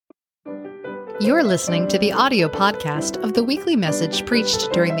You're listening to the audio podcast of the weekly message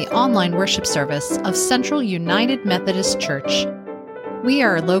preached during the online worship service of Central United Methodist Church. We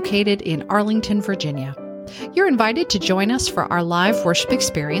are located in Arlington, Virginia. You're invited to join us for our live worship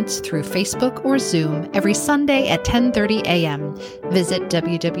experience through Facebook or Zoom every Sunday at 10:30 a.m. Visit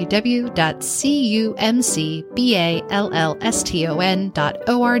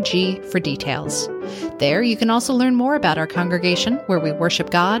www.cumcballston.org for details. There you can also learn more about our congregation, where we worship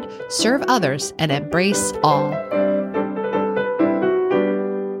God, serve others, and embrace all.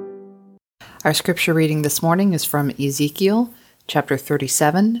 Our scripture reading this morning is from Ezekiel chapter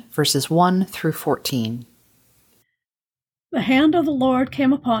 37, verses 1 through 14. The hand of the Lord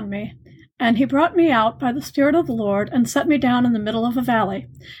came upon me, and he brought me out by the Spirit of the Lord and set me down in the middle of a valley.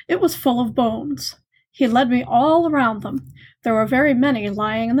 It was full of bones. He led me all around them. There were very many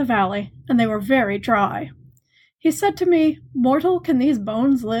lying in the valley, and they were very dry. He said to me, "Mortal, can these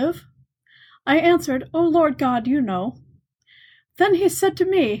bones live?" I answered, "O Lord God, you know." Then he said to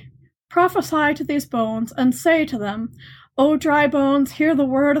me, "Prophesy to these bones, and say to them, O dry bones, hear the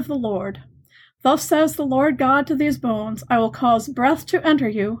word of the Lord. Thus says the Lord God to these bones, I will cause breath to enter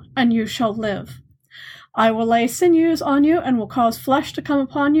you, and you shall live. I will lay sinews on you, and will cause flesh to come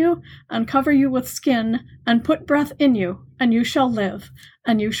upon you, and cover you with skin, and put breath in you, and you shall live,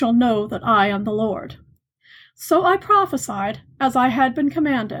 and you shall know that I am the Lord." So I prophesied, as I had been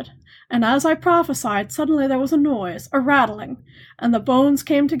commanded, and as I prophesied, suddenly there was a noise, a rattling, and the bones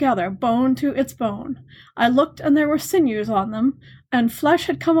came together, bone to its bone. I looked, and there were sinews on them, and flesh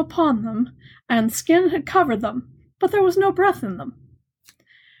had come upon them, and skin had covered them, but there was no breath in them.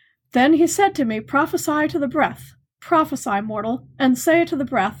 Then he said to me, "Prophesy to the breath, prophesy, mortal, and say to the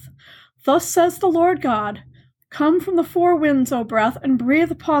breath, Thus says the Lord God, Come from the four winds, O breath, and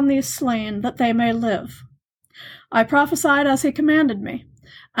breathe upon these slain, that they may live." I prophesied as he commanded me,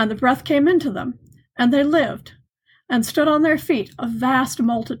 and the breath came into them, and they lived, and stood on their feet, a vast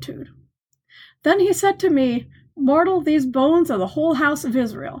multitude. Then he said to me, "Mortal, these bones are the whole house of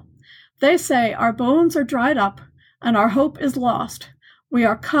Israel. They say, Our bones are dried up, and our hope is lost. We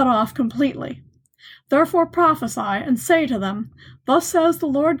are cut off completely. Therefore prophesy, and say to them, Thus says the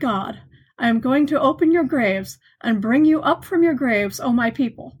Lord God, I am going to open your graves, and bring you up from your graves, O my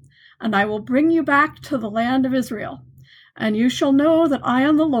people, and I will bring you back to the land of Israel. And you shall know that I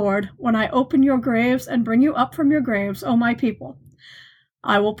am the Lord, when I open your graves and bring you up from your graves, O my people.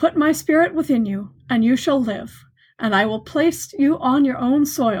 I will put my spirit within you, and you shall live, and I will place you on your own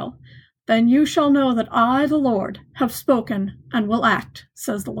soil. Then you shall know that I, the Lord, have spoken and will act,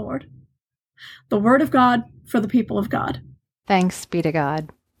 says the Lord. The word of God for the people of God. Thanks be to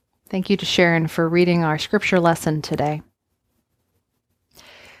God. Thank you to Sharon for reading our scripture lesson today.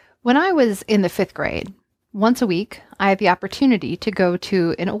 When I was in the 5th grade, once a week, I had the opportunity to go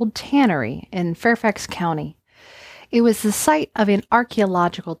to an old tannery in Fairfax County. It was the site of an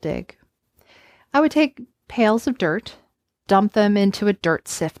archaeological dig. I would take pails of dirt, dump them into a dirt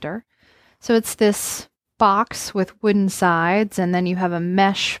sifter. So it's this box with wooden sides, and then you have a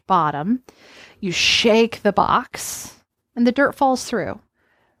mesh bottom. You shake the box, and the dirt falls through.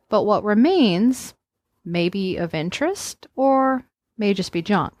 But what remains may be of interest, or may just be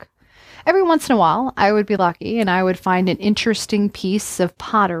junk. Every once in a while, I would be lucky, and I would find an interesting piece of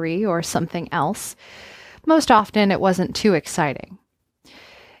pottery or something else. Most often, it wasn't too exciting.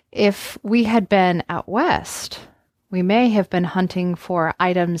 If we had been out west, we may have been hunting for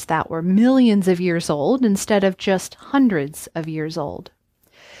items that were millions of years old instead of just hundreds of years old.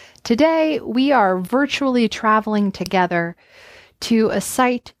 Today, we are virtually traveling together to a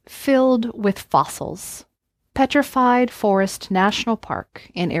site filled with fossils, Petrified Forest National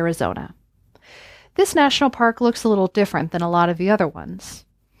Park in Arizona. This national park looks a little different than a lot of the other ones.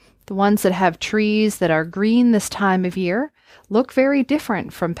 The ones that have trees that are green this time of year look very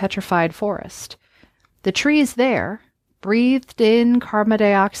different from Petrified Forest. The trees there breathed in carbon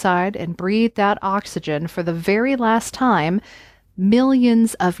dioxide and breathed out oxygen for the very last time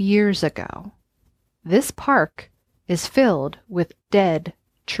millions of years ago. This park is filled with dead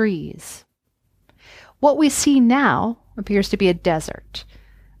trees. What we see now appears to be a desert,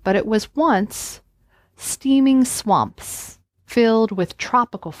 but it was once steaming swamps filled with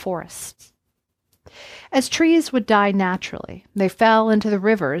tropical forests. As trees would die naturally, they fell into the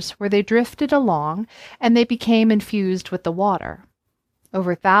rivers where they drifted along, and they became infused with the water.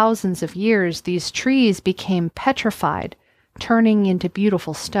 Over thousands of years, these trees became petrified, turning into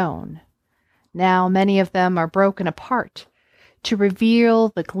beautiful stone. Now many of them are broken apart to reveal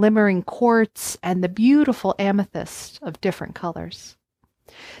the glimmering quartz and the beautiful amethyst of different colors.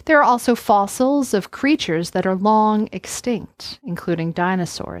 There are also fossils of creatures that are long extinct, including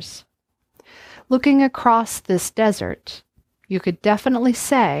dinosaurs. Looking across this desert, you could definitely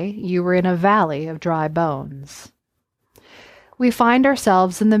say you were in a valley of dry bones. We find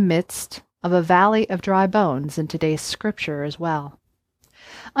ourselves in the midst of a valley of dry bones in today's scripture as well.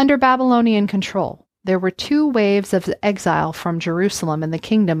 Under Babylonian control, there were two waves of exile from Jerusalem and the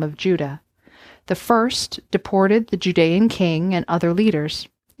kingdom of Judah. The first deported the Judean king and other leaders,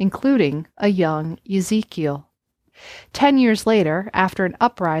 including a young Ezekiel. 10 years later, after an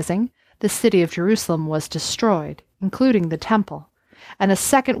uprising, the city of Jerusalem was destroyed, including the temple, and a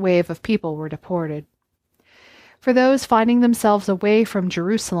second wave of people were deported. For those finding themselves away from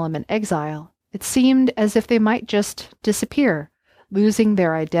Jerusalem in exile, it seemed as if they might just disappear, losing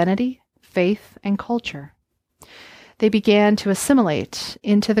their identity, faith, and culture. They began to assimilate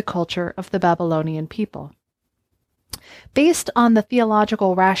into the culture of the Babylonian people. Based on the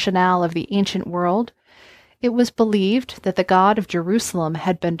theological rationale of the ancient world, it was believed that the God of Jerusalem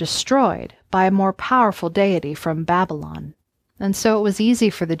had been destroyed by a more powerful deity from Babylon, and so it was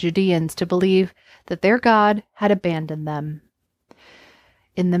easy for the Judeans to believe that their God had abandoned them.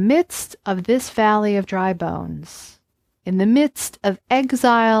 In the midst of this valley of dry bones, in the midst of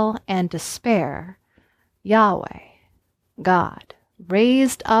exile and despair, Yahweh, God,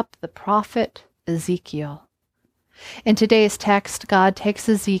 raised up the prophet Ezekiel. In today's text, God takes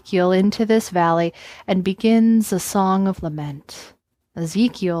Ezekiel into this valley and begins a song of lament.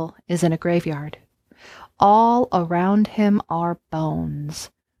 Ezekiel is in a graveyard. All around him are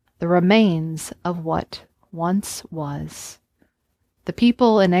bones, the remains of what once was. The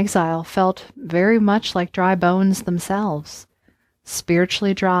people in exile felt very much like dry bones themselves,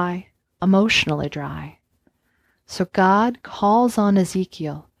 spiritually dry, emotionally dry. So God calls on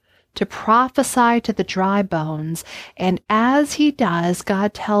Ezekiel to prophesy to the dry bones, and as he does,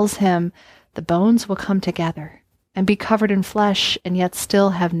 God tells him the bones will come together and be covered in flesh and yet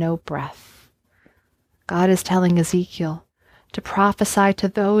still have no breath. God is telling Ezekiel to prophesy to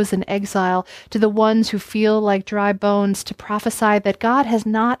those in exile, to the ones who feel like dry bones, to prophesy that God has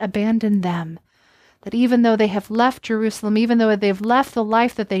not abandoned them, that even though they have left Jerusalem, even though they've left the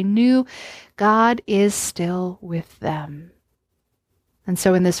life that they knew, God is still with them. And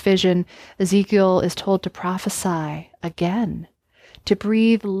so in this vision, Ezekiel is told to prophesy again, to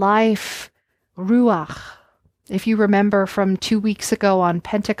breathe life, ruach. If you remember from 2 weeks ago on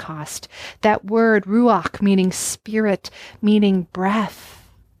Pentecost, that word ruach meaning spirit, meaning breath.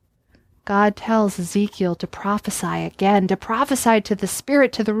 God tells Ezekiel to prophesy again, to prophesy to the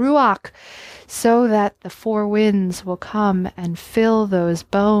spirit, to the ruach, so that the four winds will come and fill those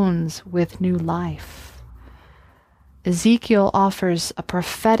bones with new life. Ezekiel offers a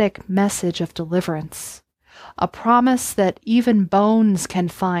prophetic message of deliverance, a promise that even bones can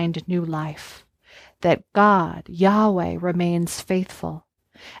find new life, that God, Yahweh, remains faithful,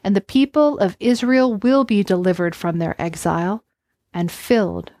 and the people of Israel will be delivered from their exile and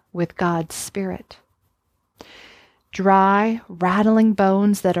filled with God's Spirit. Dry, rattling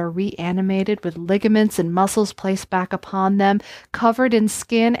bones that are reanimated with ligaments and muscles placed back upon them, covered in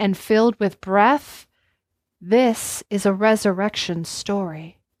skin and filled with breath. This is a resurrection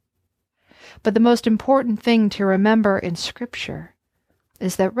story. But the most important thing to remember in Scripture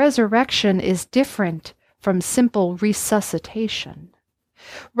is that resurrection is different from simple resuscitation.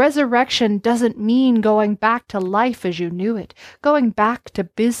 Resurrection doesn't mean going back to life as you knew it, going back to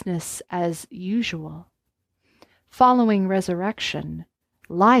business as usual. Following resurrection,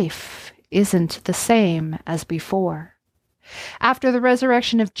 life isn't the same as before. After the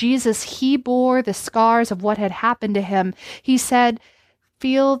resurrection of Jesus, he bore the scars of what had happened to him. He said,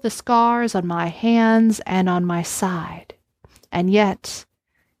 "Feel the scars on my hands and on my side." And yet,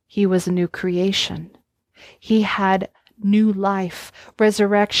 he was a new creation. He had new life,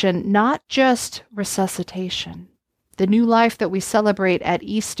 resurrection, not just resuscitation. The new life that we celebrate at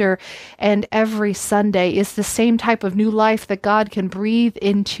Easter and every Sunday is the same type of new life that God can breathe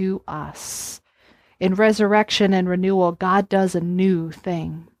into us. In resurrection and renewal, God does a new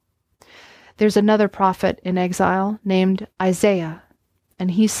thing. There's another prophet in exile named Isaiah, and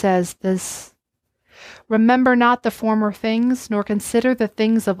he says this, "Remember not the former things, nor consider the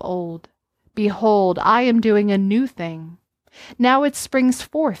things of old. Behold, I am doing a new thing. Now it springs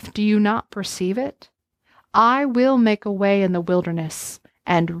forth. Do you not perceive it? I will make a way in the wilderness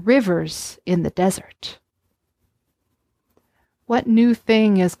and rivers in the desert." What new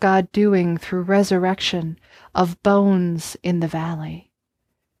thing is God doing through resurrection of bones in the valley?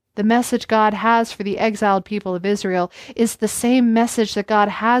 The message God has for the exiled people of Israel is the same message that God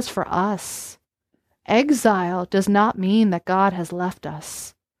has for us. Exile does not mean that God has left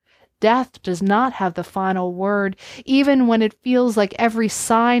us. Death does not have the final word, even when it feels like every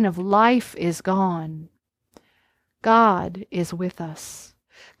sign of life is gone. God is with us.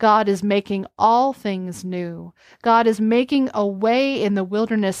 God is making all things new. God is making a way in the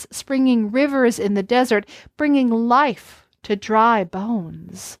wilderness, springing rivers in the desert, bringing life to dry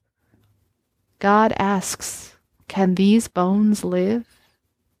bones. God asks, can these bones live?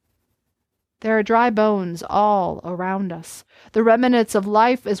 There are dry bones all around us, the remnants of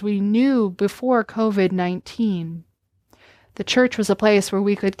life as we knew before COVID-19. The church was a place where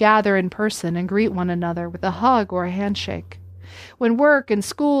we could gather in person and greet one another with a hug or a handshake. When work and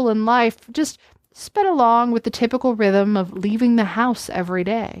school and life just sped along with the typical rhythm of leaving the house every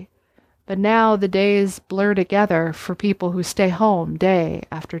day. But now the days blur together for people who stay home day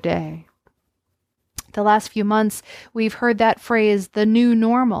after day. The last few months, we've heard that phrase, the new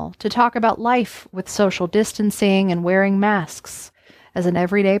normal, to talk about life with social distancing and wearing masks as an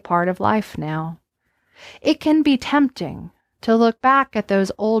everyday part of life now. It can be tempting to look back at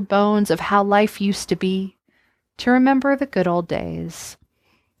those old bones of how life used to be, to remember the good old days,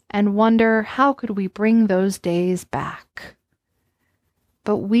 and wonder how could we bring those days back.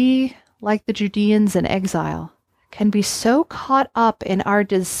 But we, like the Judeans in exile, can be so caught up in our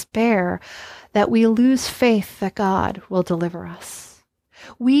despair that we lose faith that God will deliver us.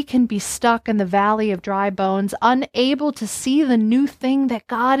 We can be stuck in the valley of dry bones, unable to see the new thing that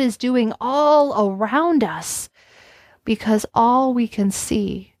God is doing all around us, because all we can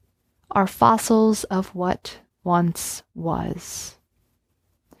see are fossils of what once was.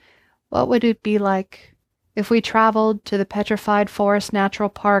 What would it be like if we traveled to the Petrified Forest Natural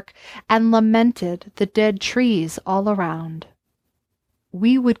Park and lamented the dead trees all around?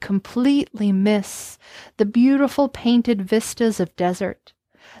 We would completely miss the beautiful painted vistas of desert,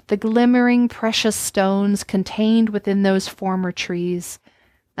 the glimmering precious stones contained within those former trees,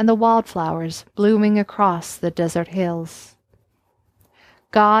 and the wildflowers blooming across the desert hills.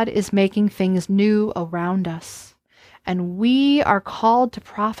 God is making things new around us, and we are called to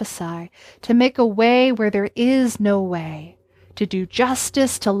prophesy, to make a way where there is no way, to do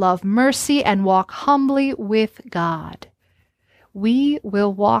justice, to love mercy, and walk humbly with God. We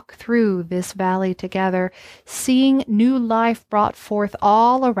will walk through this valley together, seeing new life brought forth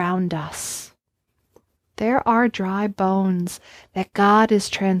all around us. There are dry bones that God is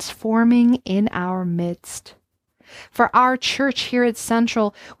transforming in our midst. For our church here at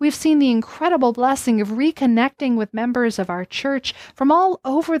Central, we've seen the incredible blessing of reconnecting with members of our church from all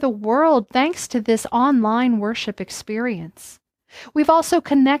over the world thanks to this online worship experience. We've also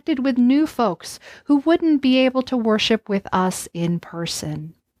connected with new folks who wouldn't be able to worship with us in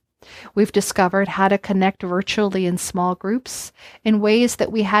person. We've discovered how to connect virtually in small groups in ways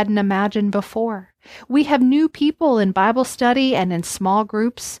that we hadn't imagined before. We have new people in Bible study and in small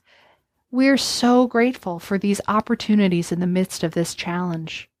groups. We're so grateful for these opportunities in the midst of this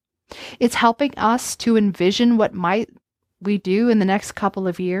challenge. It's helping us to envision what might we do in the next couple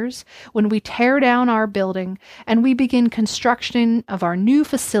of years when we tear down our building and we begin construction of our new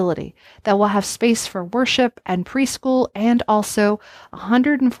facility that will have space for worship and preschool and also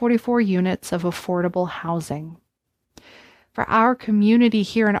 144 units of affordable housing. For our community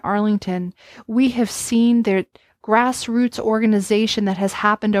here in Arlington, we have seen that grassroots organization that has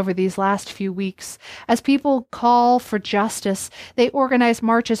happened over these last few weeks. As people call for justice, they organize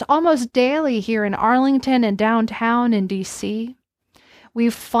marches almost daily here in Arlington and downtown in DC.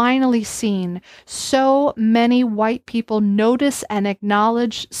 We've finally seen so many white people notice and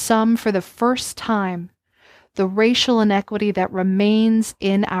acknowledge, some for the first time, the racial inequity that remains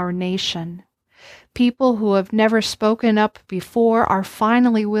in our nation. People who have never spoken up before are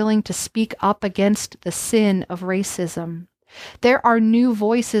finally willing to speak up against the sin of racism. There are new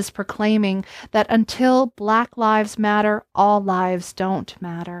voices proclaiming that until Black lives matter, all lives don't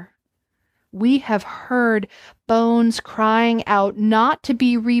matter. We have heard bones crying out not to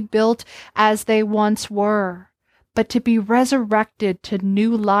be rebuilt as they once were, but to be resurrected to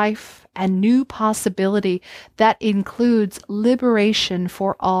new life and new possibility that includes liberation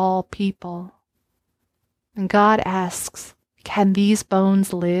for all people. And God asks, can these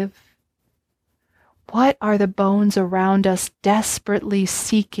bones live? What are the bones around us desperately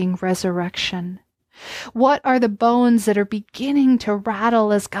seeking resurrection? What are the bones that are beginning to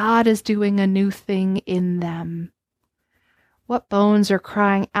rattle as God is doing a new thing in them? What bones are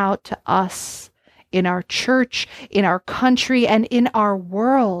crying out to us in our church, in our country, and in our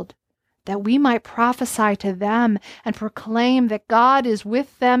world, that we might prophesy to them and proclaim that God is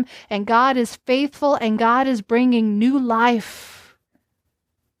with them and God is faithful and God is bringing new life?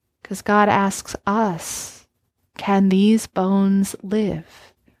 Because God asks us, can these bones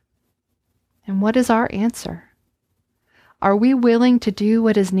live? And what is our answer? Are we willing to do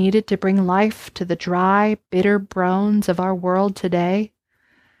what is needed to bring life to the dry, bitter bones of our world today?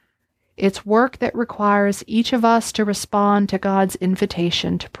 It's work that requires each of us to respond to God's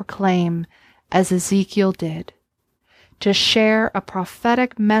invitation to proclaim, as Ezekiel did, to share a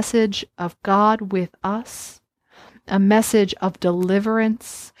prophetic message of God with us, a message of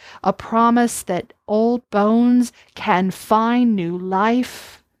deliverance, a promise that old bones can find new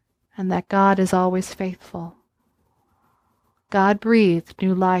life, and that God is always faithful. God breathed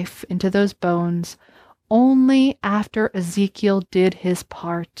new life into those bones only after Ezekiel did his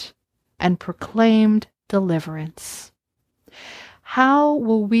part and proclaimed deliverance. How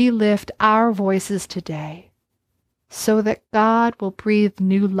will we lift our voices today so that God will breathe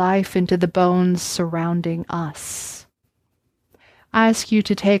new life into the bones surrounding us? I ask you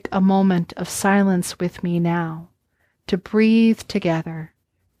to take a moment of silence with me now, to breathe together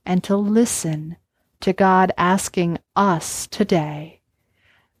and to listen to God asking us today,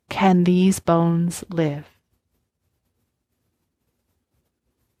 can these bones live?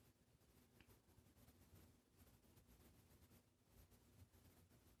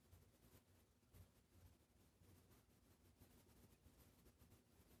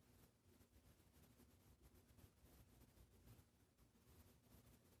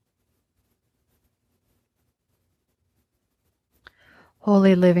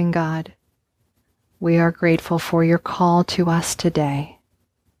 Holy living God, we are grateful for your call to us today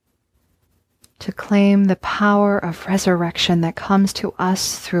to claim the power of resurrection that comes to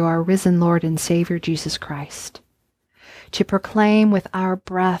us through our risen Lord and Savior Jesus Christ, to proclaim with our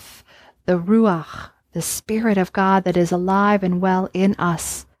breath the Ruach, the Spirit of God that is alive and well in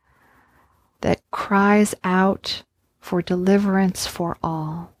us, that cries out for deliverance for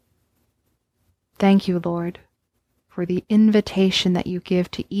all. Thank you, Lord, for the invitation that you give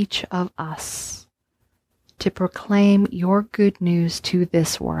to each of us to proclaim your good news to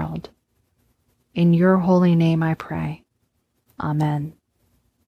this world. In your holy name I pray. Amen.